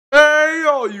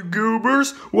all you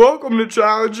goobers. Welcome to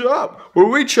Challenge Up, where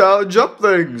we challenge up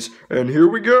things. And here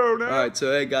we go now. Alright,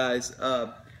 so hey guys,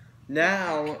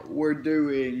 now we're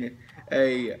doing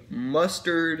a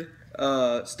mustard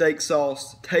steak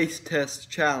sauce taste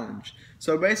test challenge.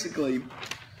 So basically,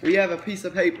 we have a piece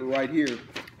of paper right here,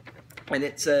 and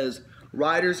it says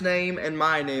Ryder's name and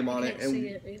my name on it. And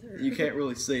you can't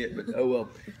really see it, but oh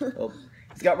well.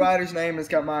 It's got Ryder's name and it's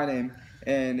got my name.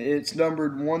 And it's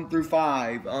numbered 1 through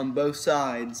 5 on both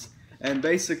sides. And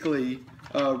basically,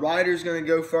 Ryder's gonna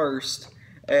go first,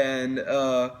 and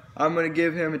I'm gonna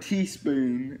give him a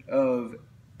teaspoon of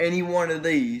any one of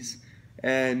these,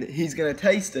 and he's gonna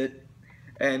taste it.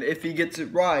 And if he gets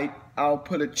it right, I'll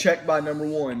put a check by number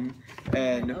 1,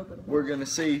 and we're gonna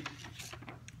see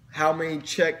how many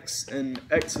checks and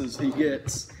X's he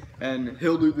gets, and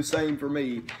he'll do the same for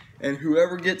me. And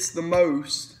whoever gets the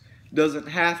most doesn't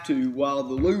have to, while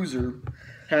the loser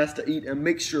has to eat a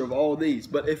mixture of all these.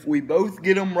 But if we both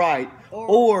get them right,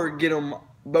 or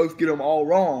both get them all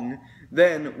wrong,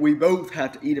 then we both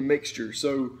have to eat a mixture.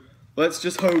 So let's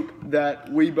just hope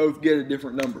that we both get a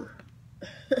different number.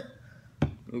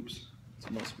 Oops,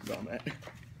 it must be on that.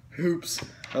 Oops.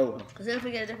 Oh well. Because if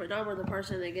we get a different number, the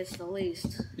person that gets the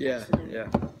least. Yeah, yeah.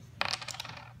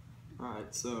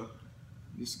 Alright, so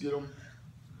just get them.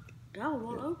 No, it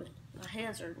won't open. My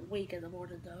hands are weak in the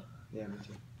morning, though. Yeah, me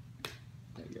too.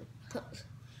 There you go.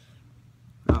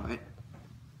 Alright.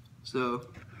 So,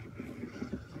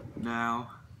 now,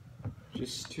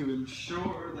 just to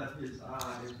ensure that his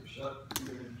eyes are shut,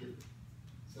 we're going to get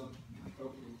something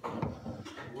open.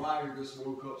 Ryder just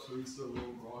woke up, so he's still a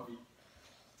little groggy.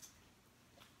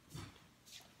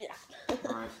 Yeah.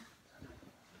 Alright.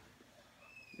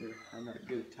 I'm not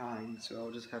good at tying, so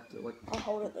I'll just have to, like... I'll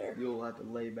hold it there. You'll have to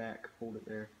lay back, hold it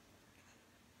there.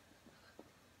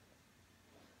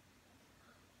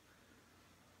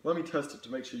 Let me test it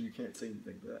to make sure you can't see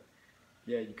anything with that.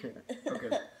 Yeah, you can. Okay.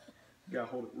 You gotta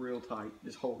hold it real tight.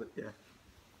 Just hold it, yeah.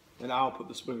 And I'll put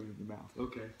the spoon in your mouth.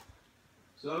 Okay.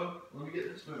 So, let me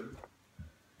get the spoon.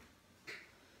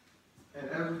 And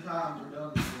every time we're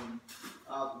done with one,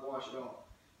 I'll have to wash it off.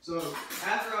 So,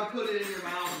 after I put it in your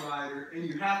mouth, Ryder, and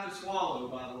you have to swallow,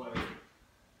 by the way.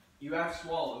 You have to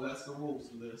swallow. That's the rules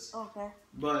for this. Okay.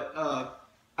 But,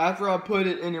 after I put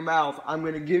it in your mouth, I'm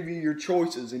going to give you your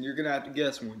choices, and you're going to have to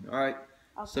guess one, alright?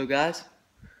 Okay. So, guys,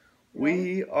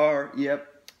 we are, yep.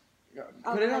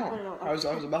 Put it on. Okay. I was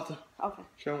about to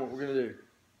show them what we're going to do.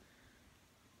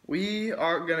 We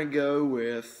are going to go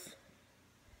with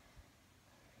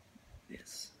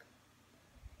this.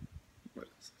 What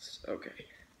is this? Okay.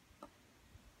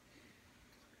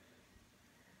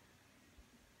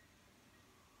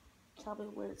 Tell me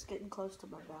when it's getting close to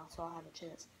my mouth so I'll have a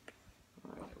chance.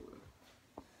 Alright,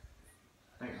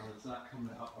 hang on, it's not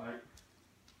coming out right.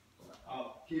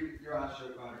 I'll keep your eyes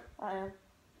shut, Ryder. I am.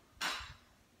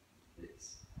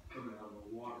 It's coming out of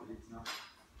the water, it's not.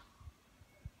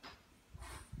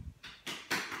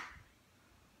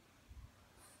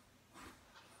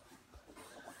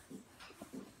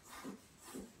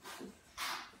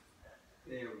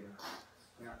 There we go.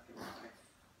 Yeah, right.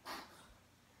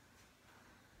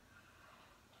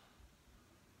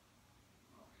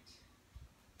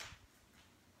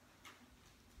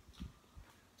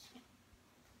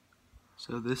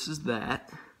 So this is that.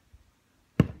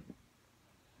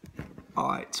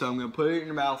 Alright, so I'm going to put it in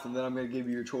your mouth and then I'm going to give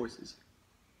you your choices.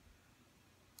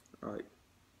 Alright,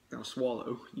 now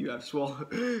swallow. You have to swallow.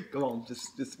 Come on,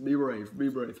 just be brave, be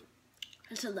brave.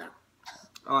 Until now.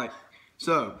 Alright,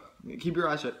 so keep your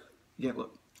eyes shut. You can't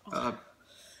look.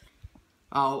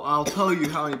 I'll tell you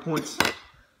how many points.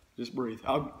 Just breathe.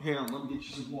 Hang on, let me get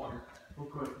you some water real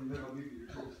quick and then I'll give you your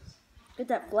choices. Get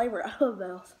that flavor out of my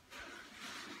mouth.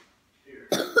 Here,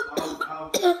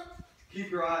 I'll keep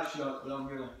your eyes shut, but I'm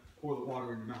going to pour the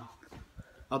water in your mouth.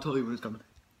 I'll tell you when it's coming.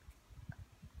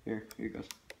 Here it goes.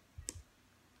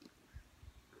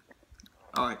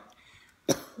 Alright.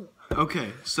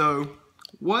 Okay, so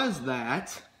was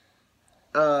that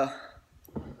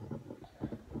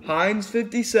Heinz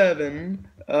 57,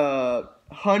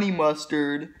 honey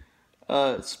mustard,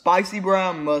 spicy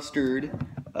brown mustard,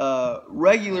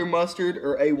 regular mustard,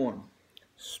 or A1?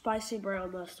 Spicy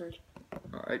brown mustard.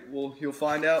 Alright, well, you'll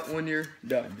find out when you're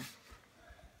done.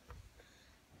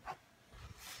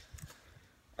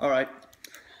 Alright,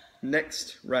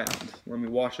 next round. Let me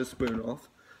wash the spoon off.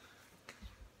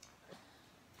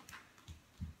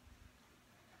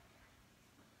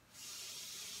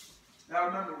 Now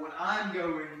remember, when I'm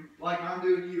going, like I'm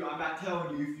doing you, I'm not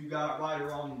telling you if you got it right or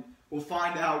wrong. We'll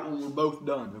find out when we're both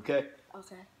done, okay?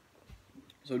 Okay.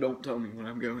 So don't tell me when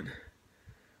I'm going.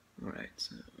 Alright,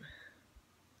 so...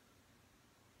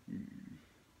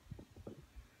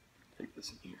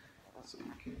 this in here so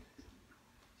you can.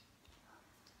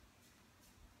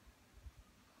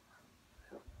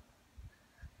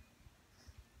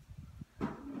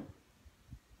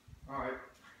 Alright.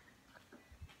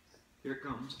 Here it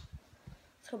comes.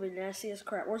 It's gonna be nasty as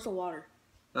crap. Where's the water?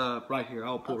 Right here.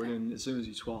 I'll pour Okay. it in as soon as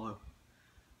you swallow.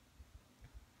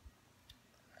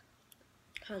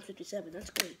 157. That's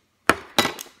good.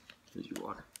 Here's your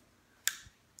water.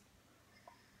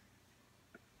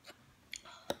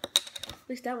 At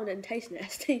least that one didn't taste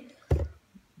nasty.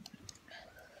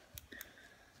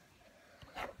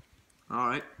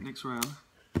 Alright, next round.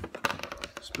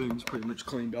 Spoon's pretty much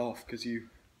cleaned off because you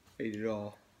ate it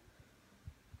all.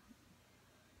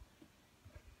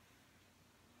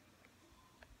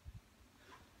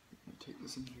 I'm gonna take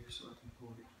this in here so I can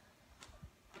pour it.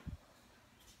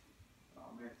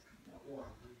 Oh man, it's coming out water.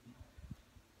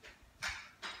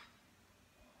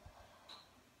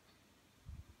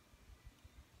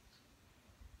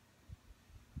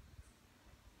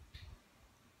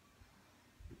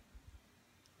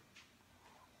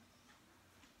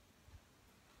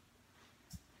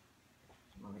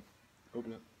 Alright,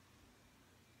 open it.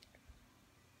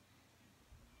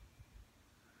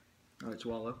 Alright,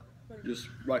 swallow. Just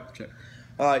write the check.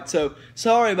 Alright, so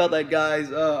sorry about that, guys.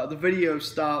 The video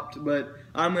stopped, but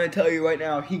I'm going to tell you right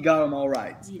now, he got them all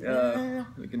right. Yeah.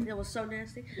 We can- It was so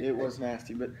nasty. It was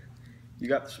nasty, but you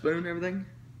got the spoon and everything?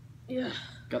 Yeah.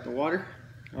 Got the water?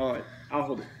 Alright, I'll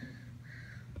hold it.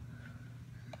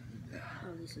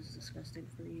 Oh, this is disgusting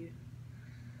for you.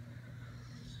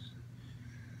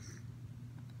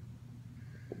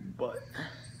 But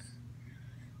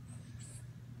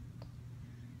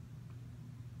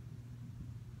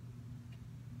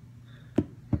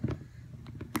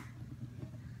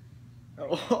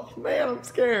oh man, I'm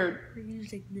scared. We're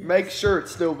using this. Make sure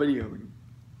it's still videoing.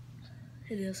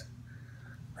 It is.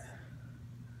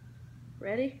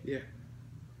 Ready? Yeah.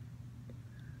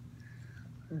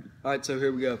 Alright, so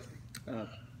here we go.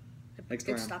 Next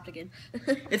It round. stopped again.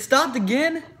 It stopped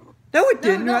again? No, it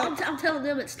didn't. No, right? I'm telling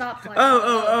them it stopped. Like,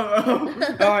 Oh.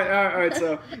 Alright,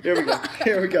 so here we go.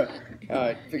 Here we go.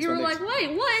 Alright, fix You my were next. like,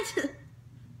 wait, what?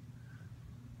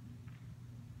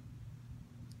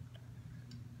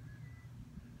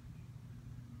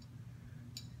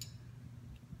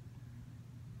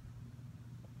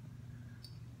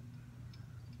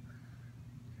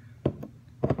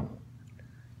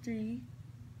 Three,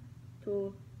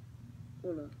 two,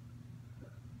 one.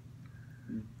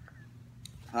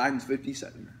 Mine's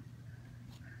 57.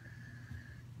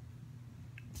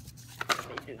 Let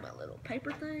me do my little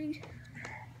paper thing.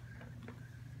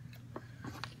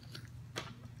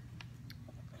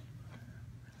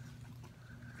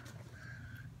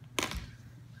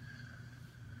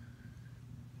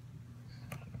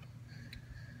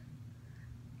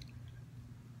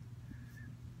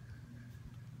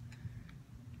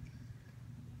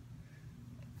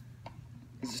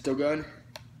 Is it still going?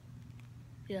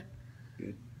 Yeah.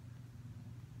 Good.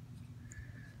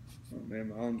 Oh man,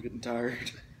 my arm's getting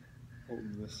tired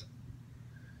holding this.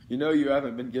 You know you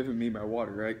haven't been giving me my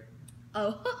water, right?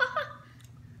 Oh.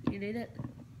 You need it?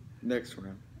 Next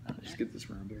round. Okay. Just get this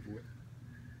round over with.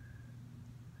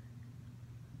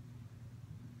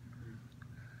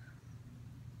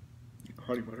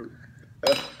 Honey mustard.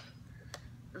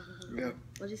 Yeah.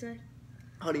 What'd you say?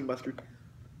 Honey mustard.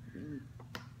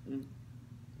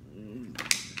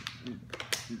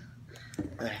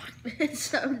 It's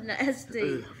so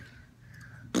nasty.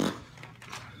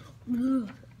 Ugh.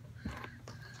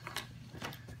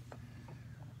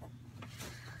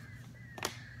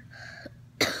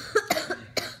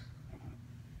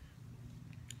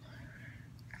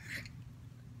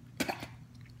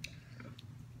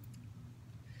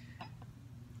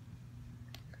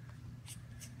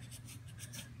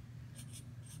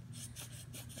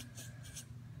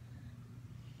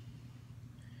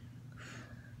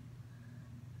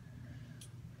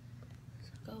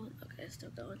 Going? Okay, it's still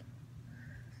going.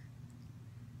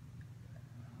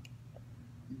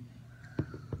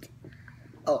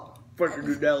 Oh,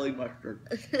 fucking deli mustard.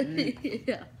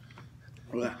 Yeah.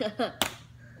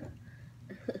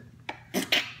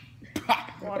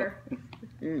 Water.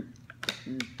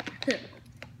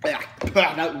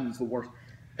 That one's the worst.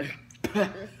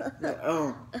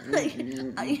 Oh.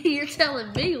 You're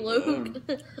telling me, Luke.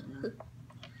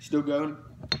 Still going?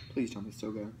 Please tell me it's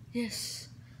still going. Yes.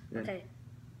 Yeah. Okay.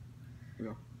 Here we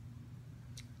go.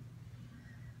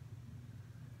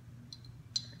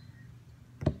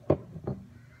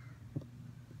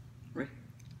 Ready?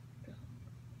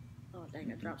 Oh,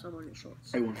 dang, I dropped some on your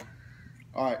shorts. Hey, one.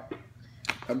 Alright.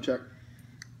 Come check.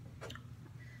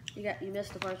 You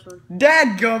missed the first one.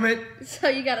 Dadgummit! So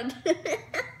you gotta.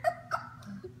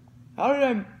 How did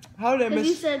I Because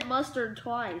you miss? said mustard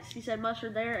twice. You said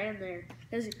mustard there and there.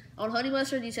 Because on honey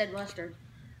mustard, you said mustard.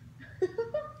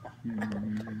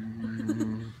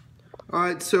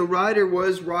 Alright, so Ryder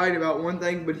was right about one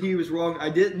thing, but he was wrong. I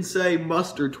didn't say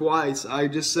mustard twice. I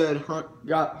just said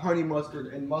got honey mustard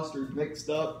and mustard mixed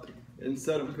up and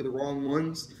set them for the wrong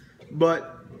ones.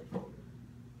 But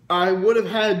I would have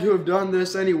had to have done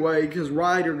this anyway because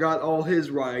Ryder got all his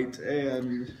right.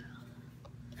 And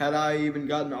had I even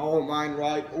gotten all mine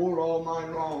right or all mine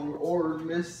wrong or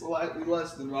missed slightly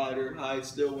less than Ryder, I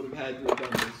still would have had to have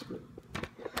done this. But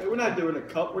hey, we're not doing a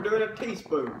cup, we're doing a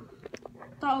teaspoon. I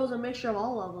thought it was a mixture of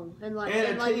all of them and like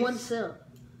And a one taste. sip.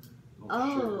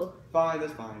 Oh. Sure. Fine,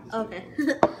 that's fine. Okay.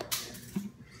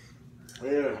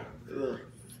 Yeah. Ugh.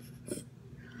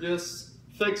 Just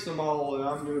fix them all, and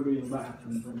I'm gonna be in the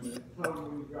bathroom for a minute. Tell me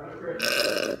when you got it ready.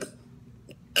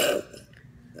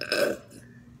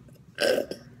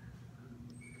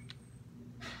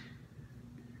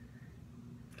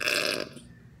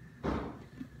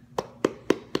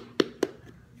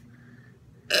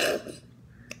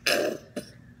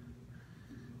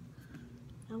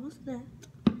 How was that?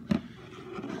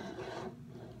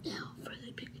 Now for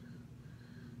the big.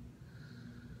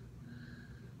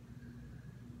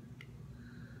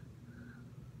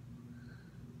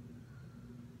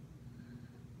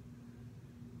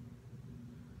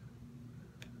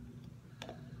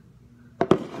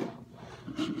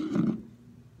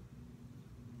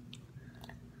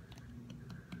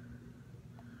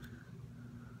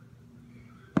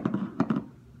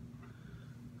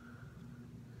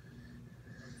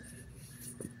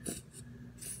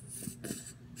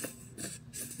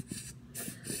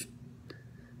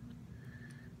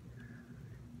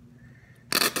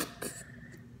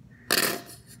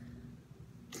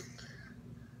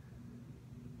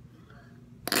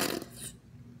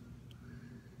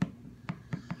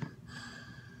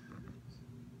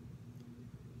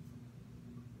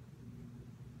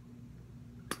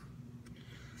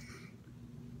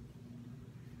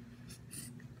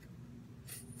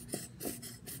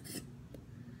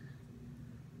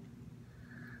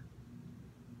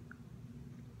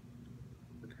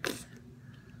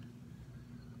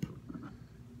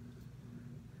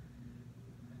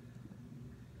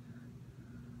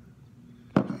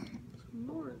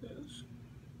 More of this.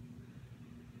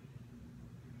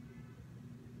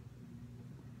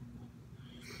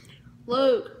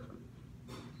 Luke.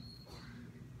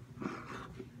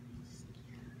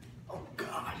 Oh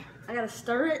God. I gotta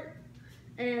stir it,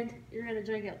 and you're gonna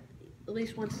drink it at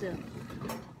least one sip.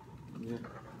 Yeah.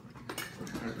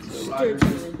 So I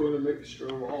just put a mixture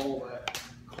of all that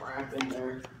crap in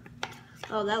there.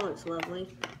 Oh, that looks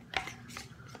lovely.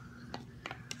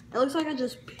 It looks like I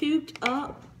just puked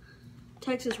up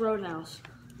Texas Roadhouse.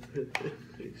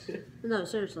 No,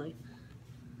 seriously.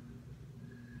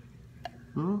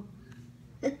 Huh?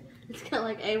 It's got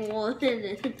like A1 in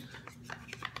it.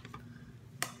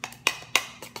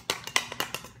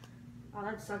 Oh,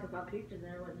 that'd suck if I puked in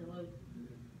there, wouldn't it, Luke?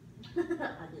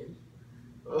 I did.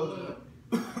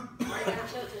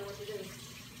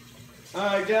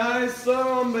 Alright guys,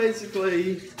 so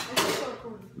basically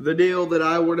the deal that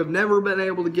I would have never been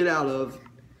able to get out of.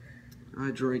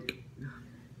 I drink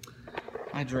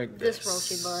This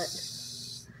raunchy butt.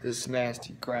 This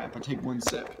nasty crap. I take one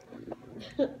sip.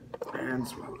 And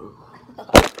swallow. I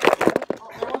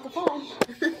want the phone.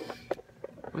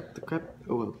 What the crap?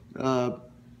 Oh well.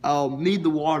 I'll need the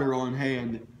water on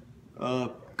hand.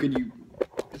 Could you?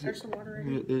 There's some water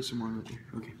in Yeah, it. there's some water right there.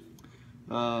 Okay.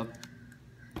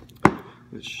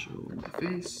 Let's show my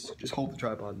face. Just hold the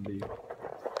tripod and be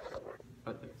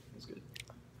right there. That's good.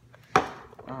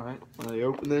 Alright, when I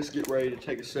open this, get ready to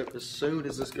take a sip as soon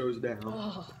as this goes down.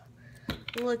 Oh,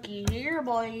 looky here,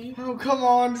 boy. Oh, come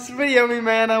on. Just video me,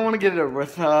 man. I want to get it over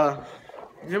with.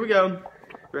 Here we go.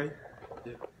 Ready?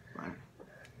 Yeah. Right.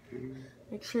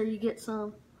 Make sure you get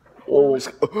some. Oh, it's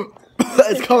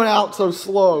coming out so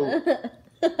slow.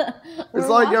 It's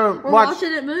like we're watch,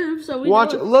 watching it move, so we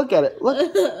watch know it. Look at it.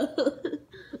 Look.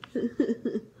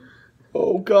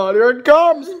 Oh God, here it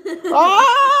comes.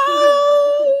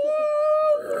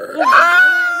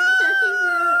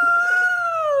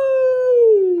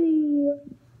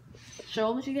 Show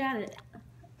them that you got it.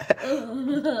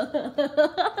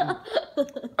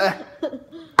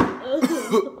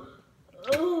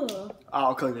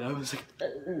 I'll clean it up in a second.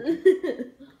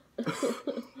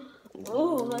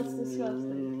 Oh, that's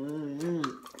disgusting.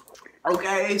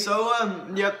 Okay, so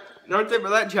yep, that's it for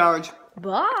that challenge.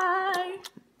 Bye.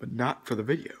 But not for the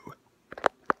video.